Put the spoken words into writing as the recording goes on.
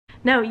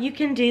No, you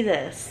can do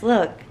this.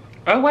 Look.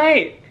 Oh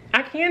wait,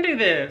 I can do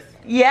this.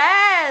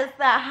 Yes,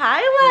 the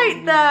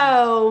highlight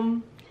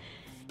though.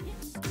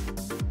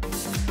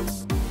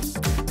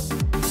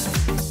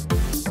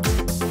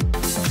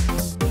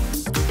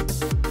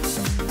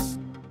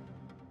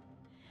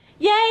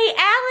 Yay,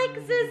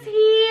 Alex is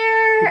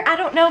here. I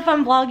don't know if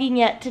I'm vlogging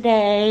yet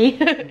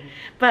today,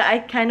 but I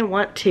kind of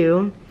want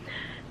to.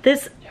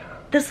 This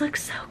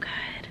looks so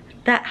good.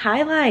 That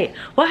highlight.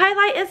 What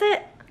highlight is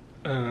it?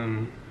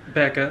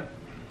 Becca.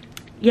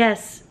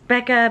 Yes,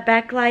 Becca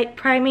backlight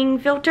priming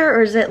filter,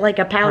 or is it like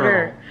a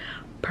powder?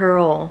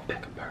 Pearl.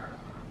 Becca Pearl.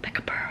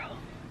 Becca Pearl.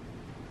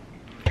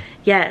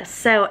 Yes,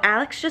 so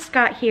Alex just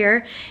got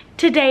here.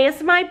 Today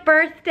is my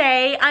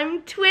birthday.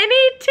 I'm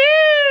 22.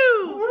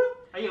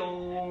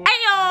 Ayo.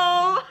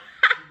 Ayo.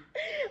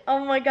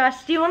 Oh my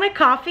gosh, do you want a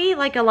coffee,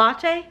 like a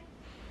latte?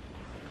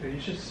 You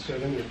should show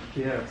them the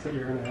gifts that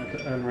you're gonna have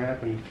to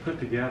unwrap and put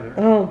together.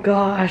 Oh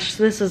gosh,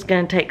 this is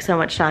gonna take so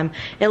much time.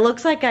 It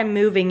looks like I'm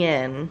moving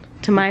in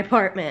to my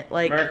apartment.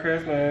 Like, Merry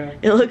Christmas.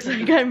 it looks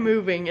like I'm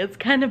moving. It's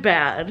kind of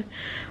bad.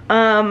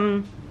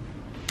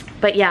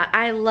 But yeah,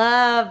 I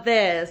love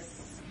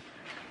this.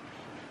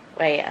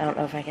 Wait, I don't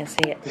know if I can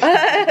see it.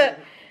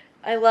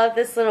 I love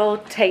this little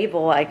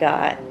table I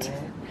got.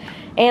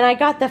 And I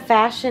got the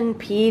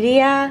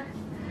Fashionpedia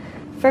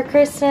for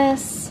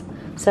Christmas.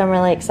 So I'm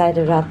really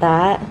excited about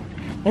that.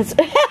 It's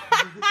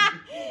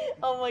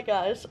oh my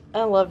gosh,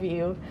 I love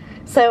you.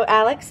 So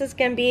Alex is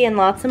gonna be in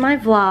lots of my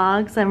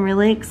vlogs. I'm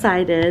really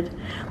excited.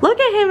 Look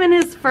at him in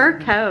his fur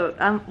coat.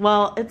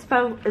 Well, it's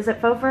faux, is it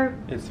faux fur?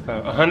 It's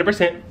faux,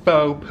 100%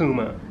 faux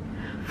Puma.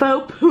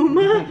 Faux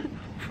Puma?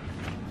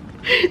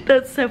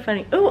 That's so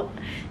funny. Oh,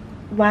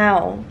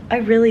 wow, I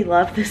really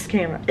love this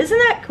camera. Isn't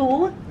that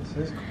cool?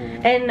 This is cool.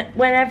 And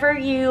whenever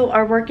you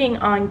are working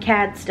on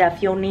CAD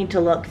stuff, you'll need to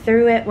look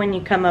through it when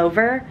you come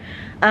over,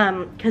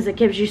 because it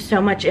gives you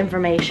so much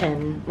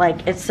information.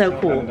 Like, it's so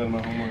cool. I haven't done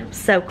my homework.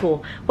 So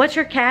cool. What's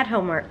your CAD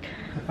homework?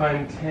 To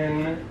find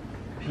 10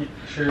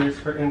 pictures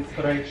for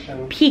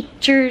inspiration.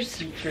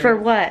 Pictures for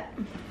what?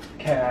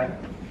 CAD.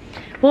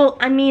 Well,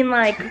 I mean,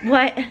 like,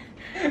 what?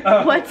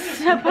 Oh. What's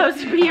supposed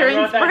to be your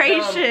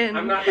inspiration?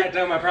 I'm not that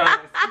dumb, I promise.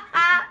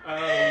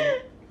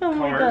 Oh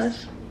my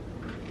cars. gosh.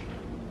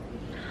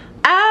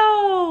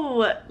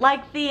 Oh,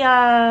 like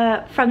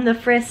the from the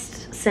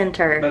Frist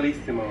Center.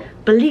 Bellissimo.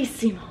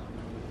 Bellissimo.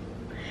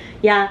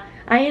 Yeah,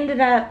 I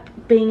ended up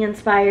being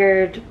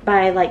inspired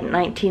by like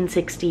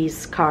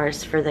 1960s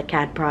cars for the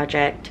CAD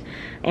project,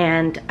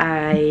 and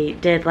I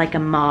did like a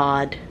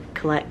mod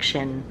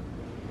collection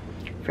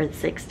for the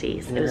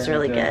 60s. It was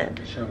really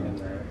good. Show them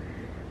that.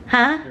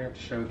 Huh? You have to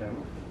show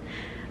them.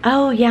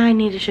 Oh yeah, I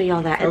need to show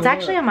y'all that. It's Oh,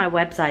 actually yeah. on my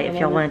website if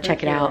y'all want to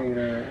check it out.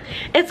 Refrigerator.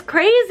 It's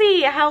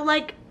crazy how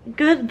like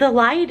good the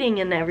lighting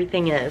and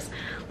everything is.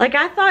 Like,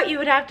 I thought you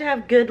would have to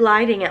have good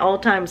lighting at all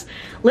times.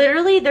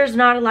 Literally, there's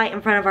not a light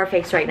in front of our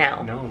face right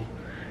now. No.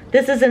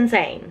 This is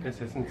insane.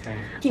 This is insane.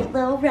 Cute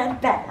little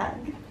red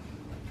bag.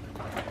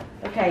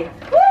 Okay.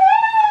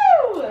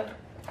 Woo!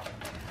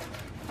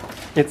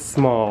 It's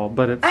small,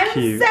 but it's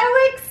cute. I'm so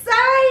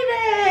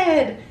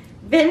excited!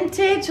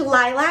 Vintage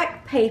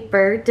lilac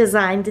paper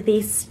designed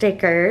these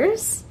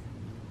stickers.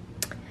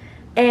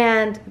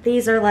 And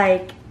these are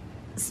like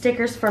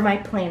stickers for my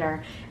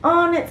planner.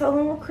 Oh, and it's a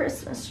little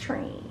Christmas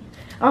tree.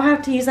 I'll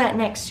have to use that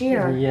next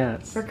year.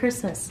 Yes. For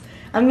Christmas.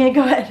 I'm gonna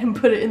go ahead and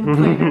put it in the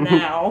planner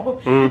now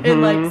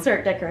and like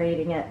start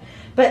decorating it.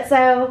 But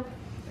so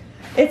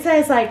it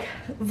says like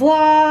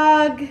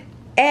vlog,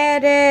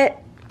 edit,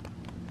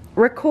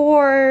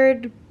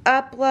 record,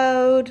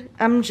 upload.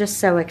 I'm just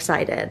so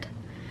excited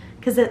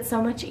because it's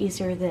so much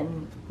easier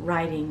than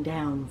writing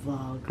down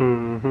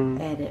vlog,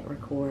 edit,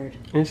 record.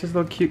 And it's just a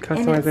little cute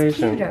And customization. it's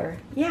cuter.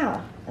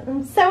 Yeah.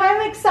 So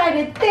I'm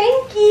excited.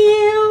 Thank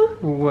you.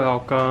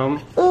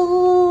 Welcome.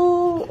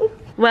 Ooh.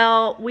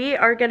 Well, we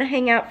are gonna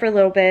hang out for a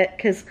little bit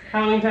because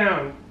Halloween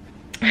Town.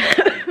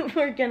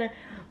 we're gonna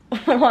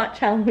watch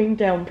Halloween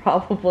Town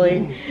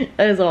probably,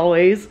 as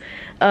always.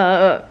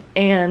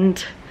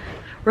 And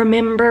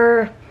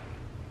remember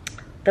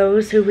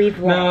those who we've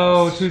lost.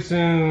 No, too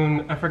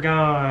soon. I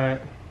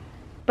forgot.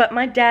 But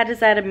my dad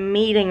is at a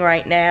meeting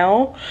right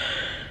now.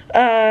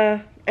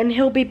 And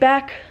he'll be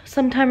back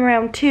sometime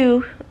around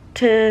 2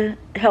 to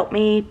help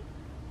me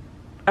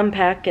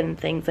unpack and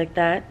things like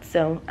that.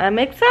 So I'm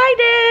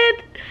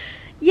excited.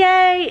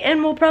 Yay.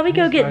 And we'll probably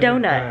go get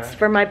donuts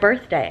for my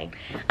birthday.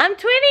 I'm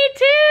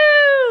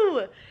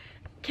 22.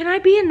 Can I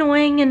be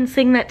annoying and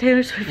sing that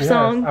Taylor Swift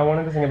song? I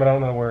wanted to sing it, but I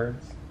don't know the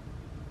words.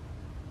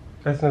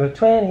 That's another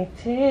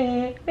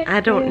 22. I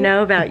don't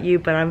know about you,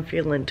 but I'm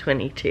feeling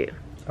 22.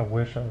 I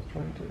wish I was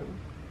 22.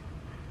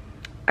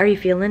 Are you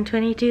feeling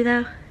 22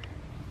 though?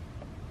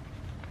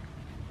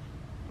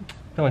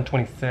 Feeling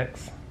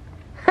 26.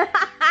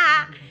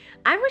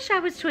 I wish I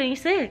was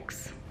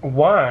 26.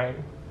 Why?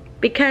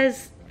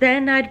 Because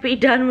then I'd be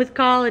done with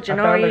college and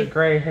I found already... there's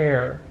gray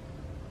hair.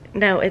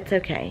 No, it's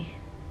okay.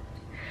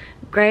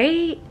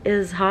 Gray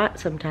is hot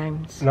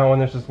sometimes. Not when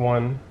there's just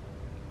one.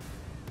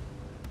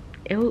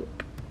 Ew.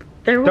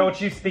 Don't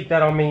you speak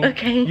that on me.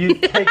 Okay. You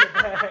take it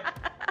back.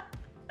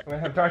 I'm gonna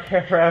have dark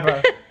hair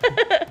forever.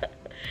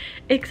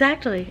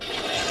 Exactly.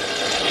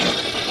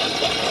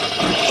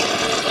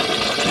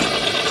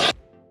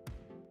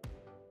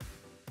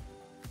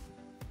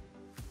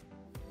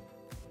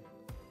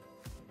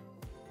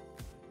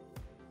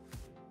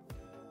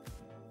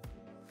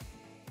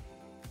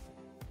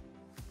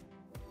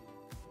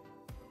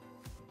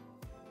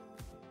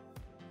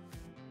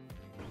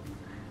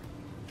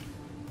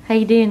 How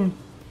you doing?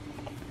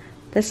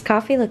 This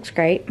coffee looks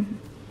great.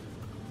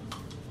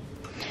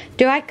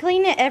 Do I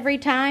clean it every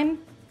time?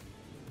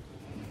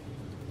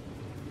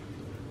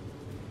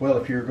 Well,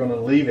 if you're going to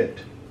leave it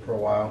for a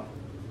while.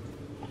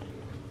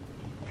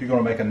 If you're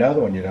going to make another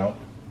one, you don't.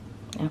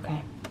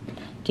 Okay.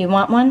 Do you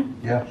want one?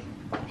 Yeah.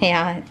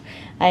 Yeah,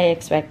 I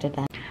expected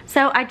that.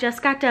 So I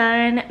just got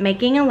done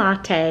making a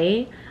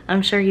latte.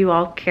 I'm sure you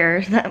all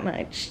care that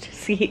much to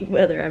see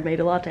whether I made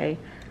a latte.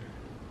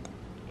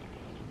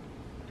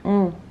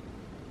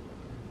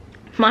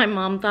 My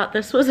mom thought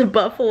this was a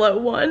buffalo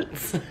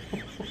once.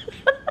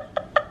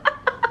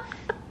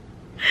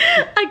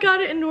 I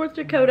got it in North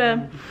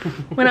Dakota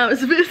when I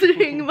was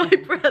visiting my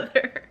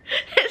brother.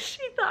 And she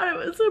thought it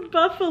was a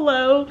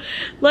buffalo.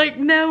 Like,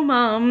 no,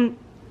 Mom.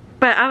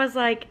 But I was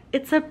like,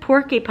 it's a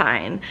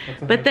porcupine.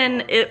 But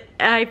then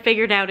I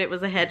figured out it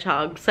was a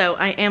hedgehog. So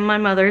I am my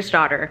mother's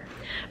daughter.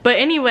 But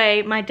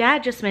anyway, my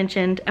dad just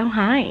mentioned, oh,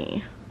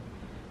 hi.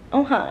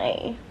 Oh,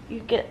 hi. You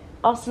get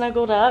all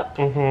snuggled up.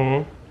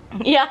 Mm-hmm.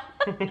 Yeah.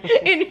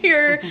 In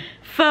your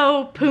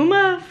faux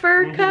puma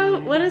fur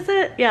coat. What is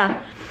it?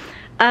 Yeah.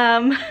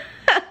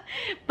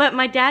 But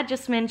my dad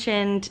just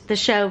mentioned the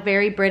show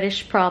Very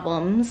British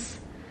Problems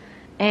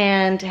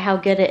and how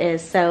good it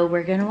is. So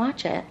we're going to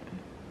watch it.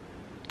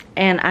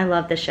 And I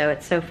love the show.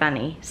 It's so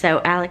funny.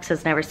 So Alex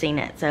has never seen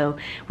it. So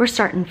we're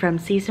starting from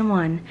season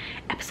 1,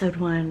 episode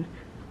 1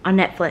 on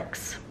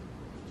Netflix.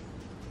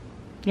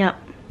 Yep.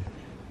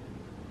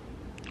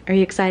 Are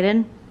you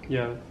excited?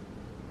 Yeah.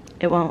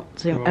 It won't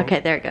zoom. It won't. Okay,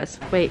 there it goes.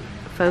 Wait,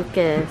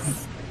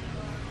 focus.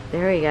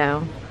 There we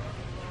go.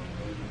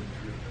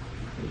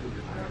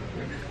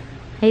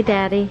 Hey,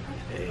 Daddy.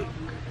 Hey.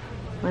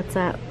 What's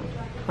up?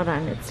 Hold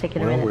on, it's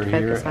taking a Well, minute we're to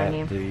here focus on at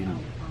you. the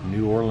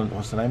New Orleans,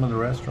 what's the name of the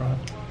restaurant?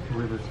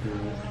 River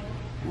Terrace.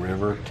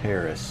 River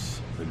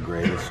Terrace, the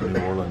greatest New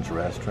Orleans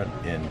restaurant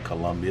in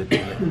Columbia,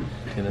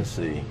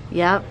 Tennessee.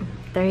 Yep,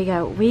 there you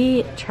go.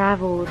 We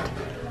traveled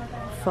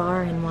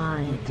far and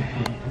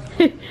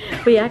wide.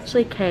 We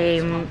actually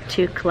came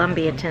to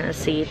Columbia,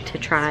 Tennessee to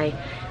try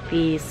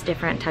these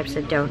different types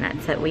of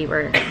donuts that we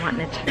were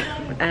wanting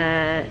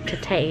to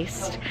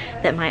taste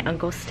that my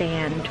Uncle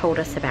Stan told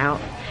us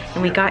about.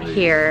 And we got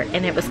here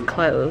and it was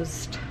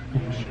closed.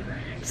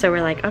 So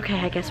we're like, okay,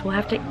 I guess we'll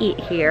have to eat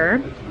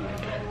here.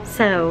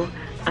 So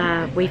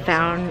we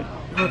found,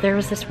 well, there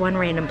was this one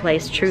random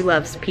place, True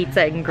Love's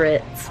Pizza and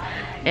Grits.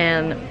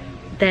 And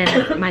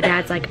then my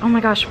dad's like, oh my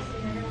gosh,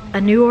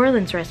 a New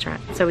Orleans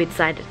restaurant. So we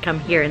decided to come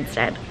here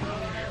instead.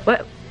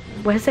 What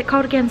is it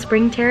called again?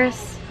 Spring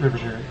Terrace? River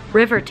Terrace.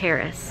 River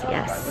Terrace,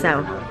 yes.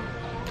 So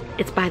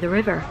it's by the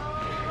river.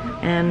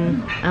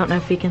 And I don't know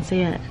if you can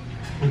see it.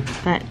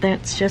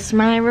 That's just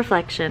my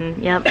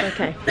reflection. Yep,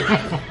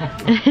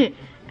 okay.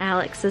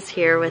 Alex is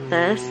here with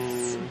us.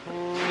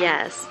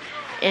 Yes,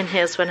 in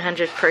his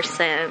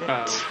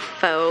 100%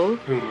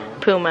 faux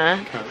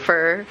puma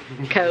fur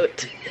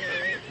coat.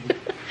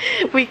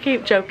 We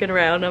keep joking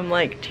around. I'm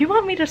like, do you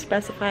want me to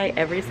specify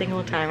every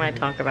single time I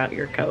talk about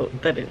your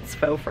coat that it's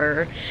faux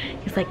fur?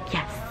 He's like,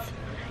 yes,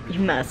 you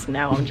must.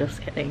 No, I'm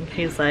just kidding.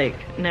 He's like,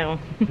 no.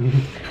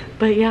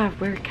 But yeah,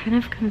 we're kind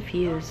of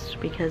confused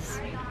because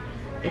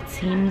it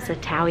seems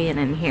Italian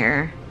in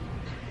here,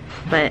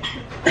 but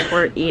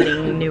we're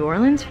eating New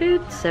Orleans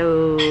food,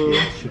 so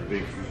Yeah, it should be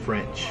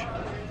French.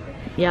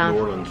 yeah. New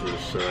Orleans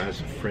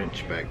has a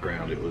French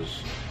background. It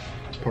was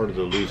part of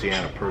the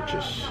Louisiana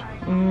Purchase.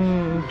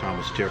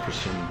 Thomas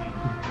Jefferson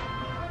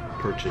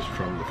purchased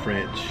from the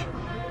French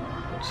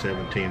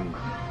 17,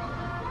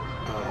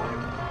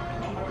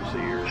 what was the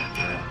year?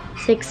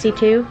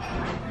 62?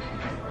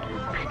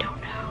 I don't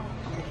know.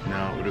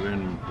 No, it would have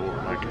been more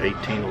like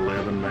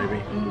 1811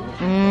 maybe.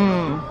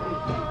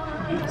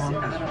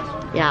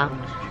 Yeah,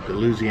 The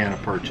Louisiana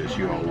Purchase,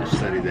 you all will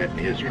study that in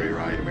history,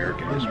 right?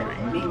 American history.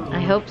 I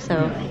hope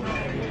so.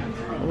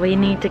 We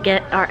need to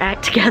get our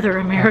act together,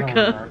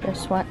 America.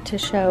 Just want to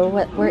show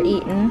what we're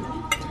eating.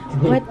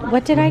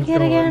 What did I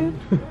get again?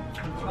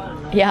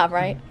 Yeah,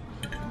 right.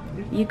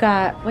 You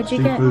got, what'd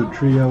you get? Seafood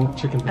trio,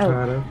 chicken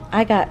piccata. Oh,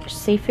 I got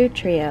seafood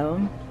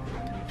trio,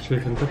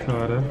 Chicken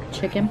piccata.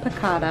 chicken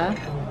piccata,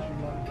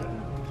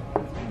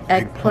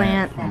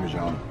 eggplant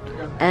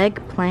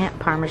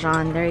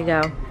parmesan. There you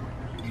go.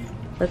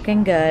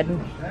 Looking good.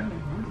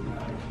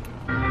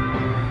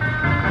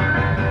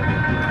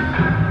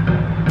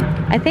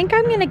 I think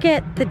I'm gonna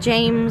get the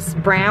James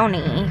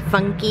Brownie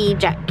Funky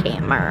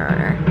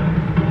Jackhammer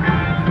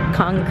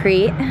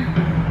Concrete.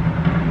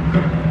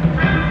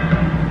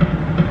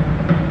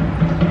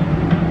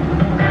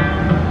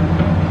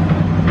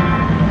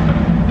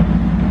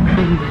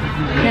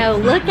 No, go.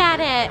 Look at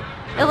it.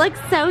 It looks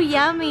so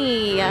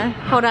yummy.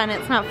 Hold on,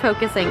 it's not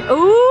focusing.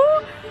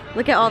 Ooh,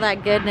 look at all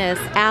that goodness.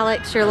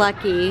 Alex, you're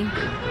lucky.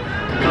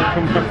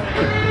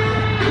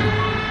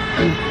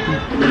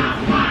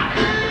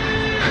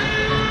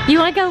 You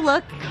want to go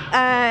look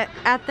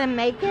at them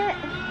make it?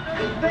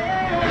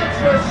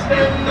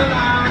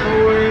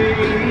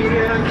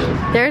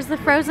 There's the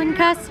frozen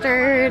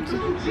custard.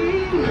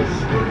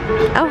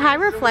 Oh, hi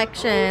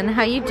Reflection.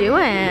 How you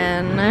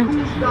doing?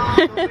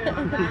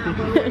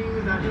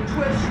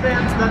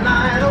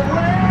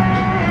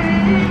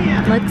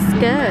 Looks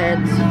good.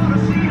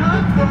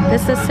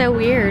 This is so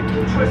weird.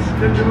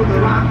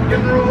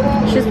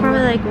 She's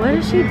probably like, what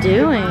is she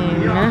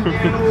doing?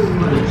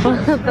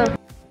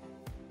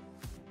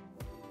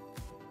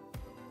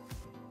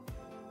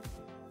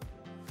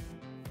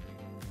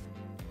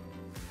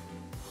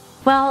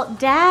 Well,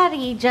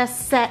 Daddy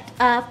just set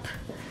up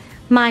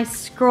my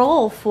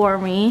scroll for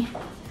me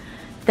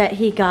that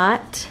he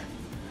got.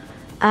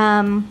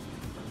 It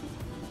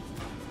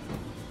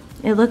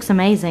looks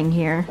amazing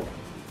here.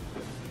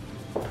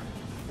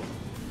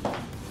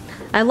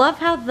 I love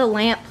how the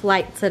lamp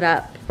lights it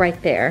up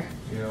right there.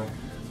 Yeah.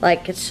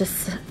 Like it's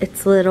just,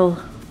 it's little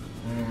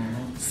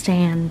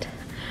stand.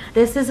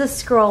 This is a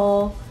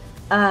scroll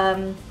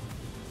from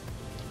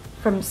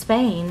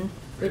Spain,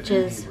 which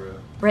is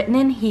written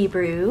in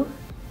Hebrew,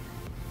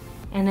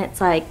 and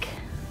it's like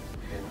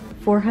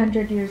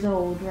 400 years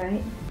old,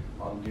 right?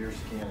 On deer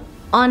skin.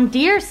 On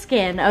deer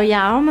skin. Oh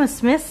yeah, I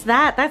almost missed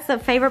that. That's the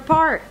favorite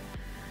part.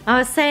 I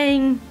was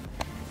saying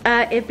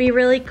it'd be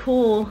really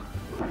cool.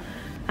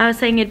 I was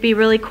saying it'd be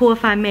really cool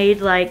if I made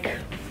like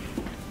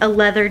a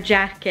leather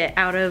jacket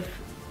out of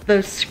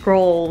those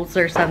scrolls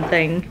or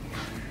something.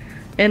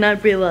 And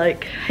I'd be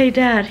like, hey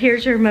Dad,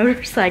 here's your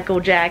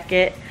motorcycle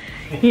jacket,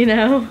 you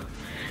know?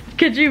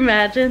 Could you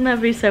imagine?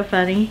 That'd be so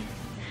funny.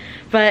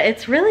 But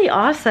it's really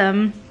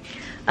awesome.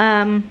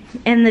 And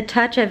the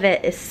touch of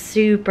it is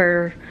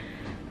super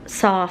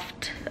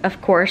soft,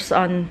 of course,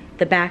 on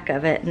the back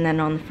of it, and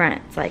then on the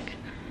front, it's like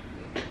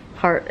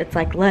it's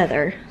like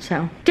leather.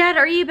 So, Dad,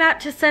 are you about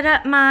to set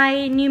up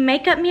my new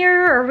makeup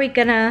mirror, or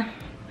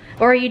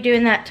are you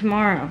doing that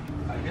tomorrow?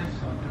 I guess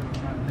I'll do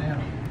it right now.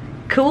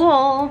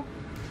 Cool.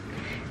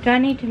 Do I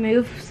need to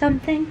move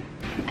something?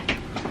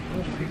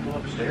 Those people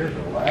upstairs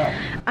are loud.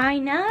 I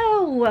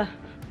know.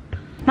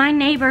 My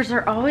neighbors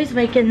are always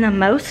making the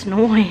most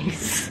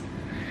noise.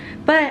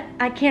 But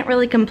I can't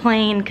really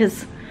complain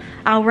because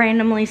I'll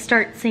randomly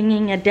start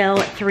singing Adele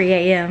at 3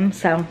 a.m.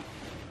 so.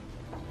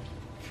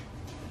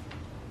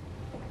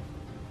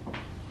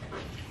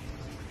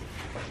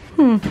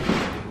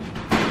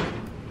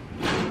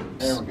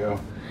 There we go.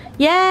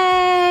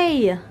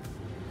 Yay!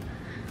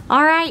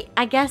 All right,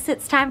 I guess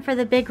it's time for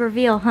the big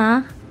reveal,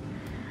 huh?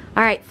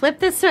 All right, flip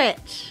the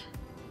switch.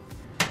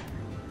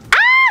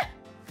 Ah!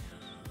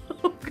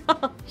 Oh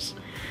gosh,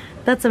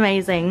 that's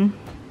amazing.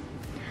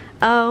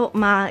 Oh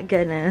my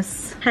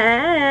goodness.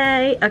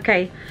 Hey,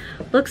 okay,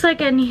 looks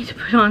like I need to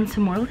put on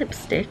some more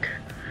lipstick.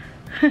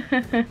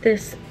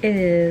 This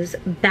is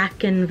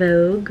Back in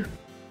Vogue.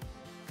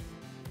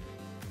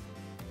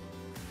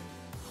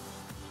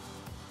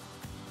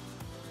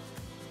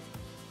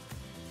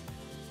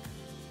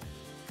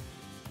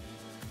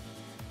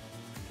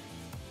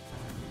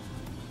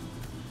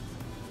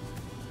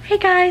 Hey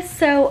guys,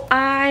 so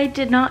I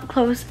did not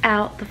close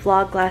out the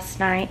vlog last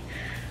night.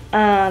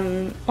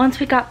 Once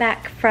we got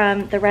back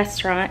from the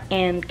restaurant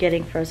and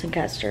getting frozen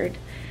custard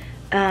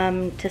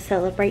to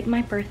celebrate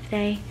my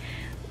birthday,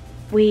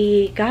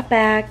 we got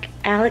back.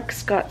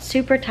 Alex got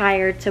super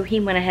tired, so he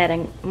went ahead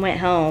and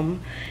went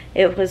home.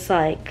 It was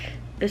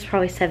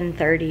probably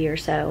 7:30 or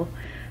so.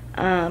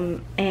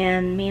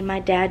 And me and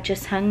my dad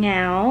just hung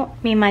out.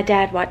 Me and my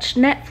dad watched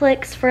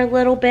Netflix for a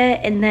little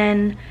bit, and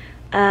then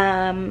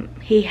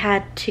he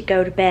had to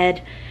go to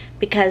bed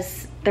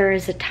because there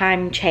is a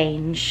time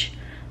change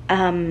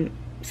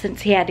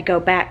since he had to go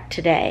back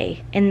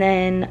today. And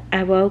then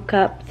I woke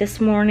up this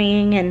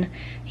morning and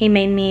he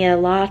made me a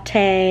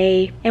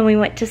latte, and we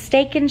went to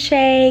Steak and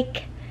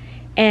Shake,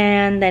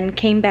 and then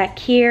came back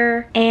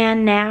here,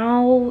 and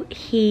now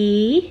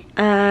he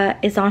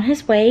is on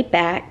his way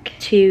back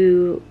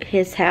to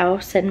his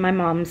house and my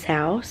mom's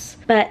house.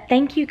 But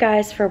thank you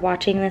guys for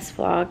watching this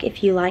vlog.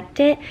 If you liked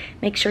it,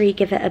 make sure you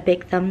give it a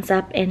big thumbs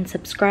up and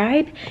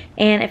subscribe.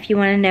 And if you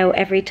want to know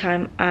every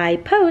time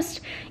I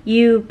post,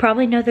 you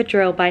probably know the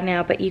drill by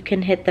now, but you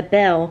can hit the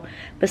bell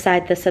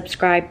beside the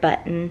subscribe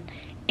button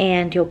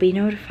and you'll be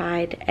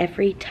notified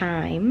every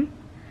time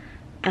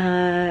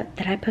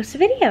that I post a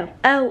video.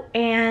 Oh,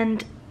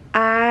 and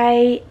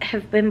I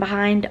have been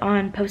behind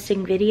on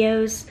posting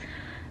videos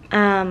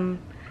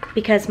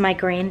because my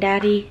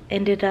granddaddy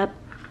ended up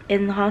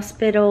in the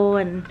hospital,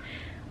 and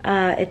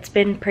it's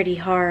been pretty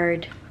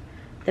hard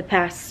the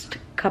past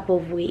couple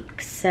of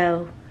weeks,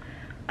 so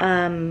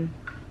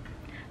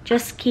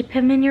just keep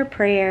him in your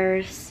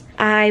prayers.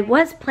 I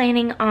was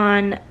planning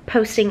on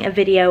posting a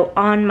video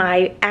on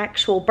my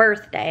actual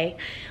birthday,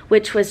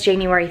 which was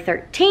January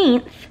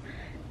 13th,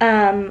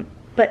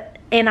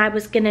 and I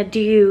was gonna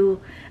do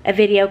a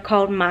video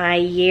called My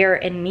Year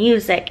in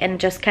Music and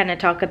just kind of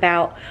talk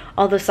about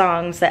all the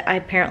songs that I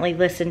apparently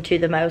listened to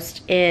the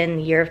most in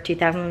the year of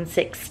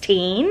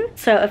 2016.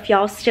 So if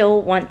y'all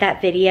still want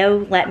that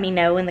video, let me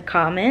know in the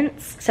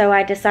comments. So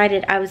I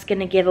decided I was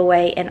gonna give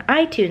away an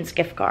iTunes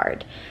gift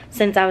card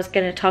since I was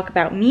gonna talk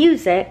about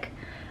music.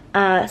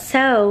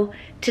 So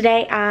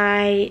today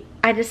I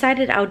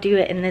decided I'll do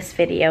it in this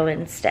video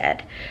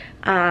instead.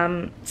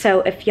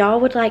 So if y'all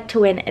would like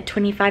to win a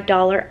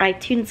 $25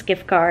 iTunes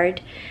gift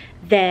card,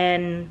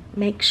 then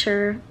make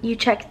sure you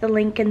check the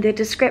link in the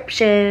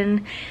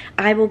description.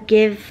 I will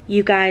give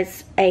you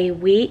guys a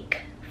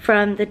week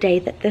from the day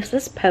that this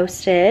is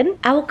posted.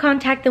 I will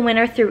contact the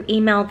winner through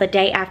email the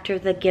day after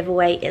the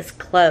giveaway is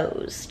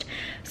closed.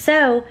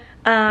 So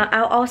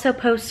I'll also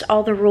post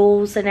all the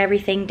rules and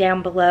everything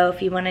down below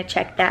if you want to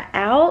check that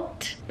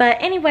out. But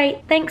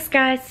anyway, thanks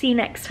guys. See you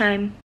next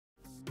time.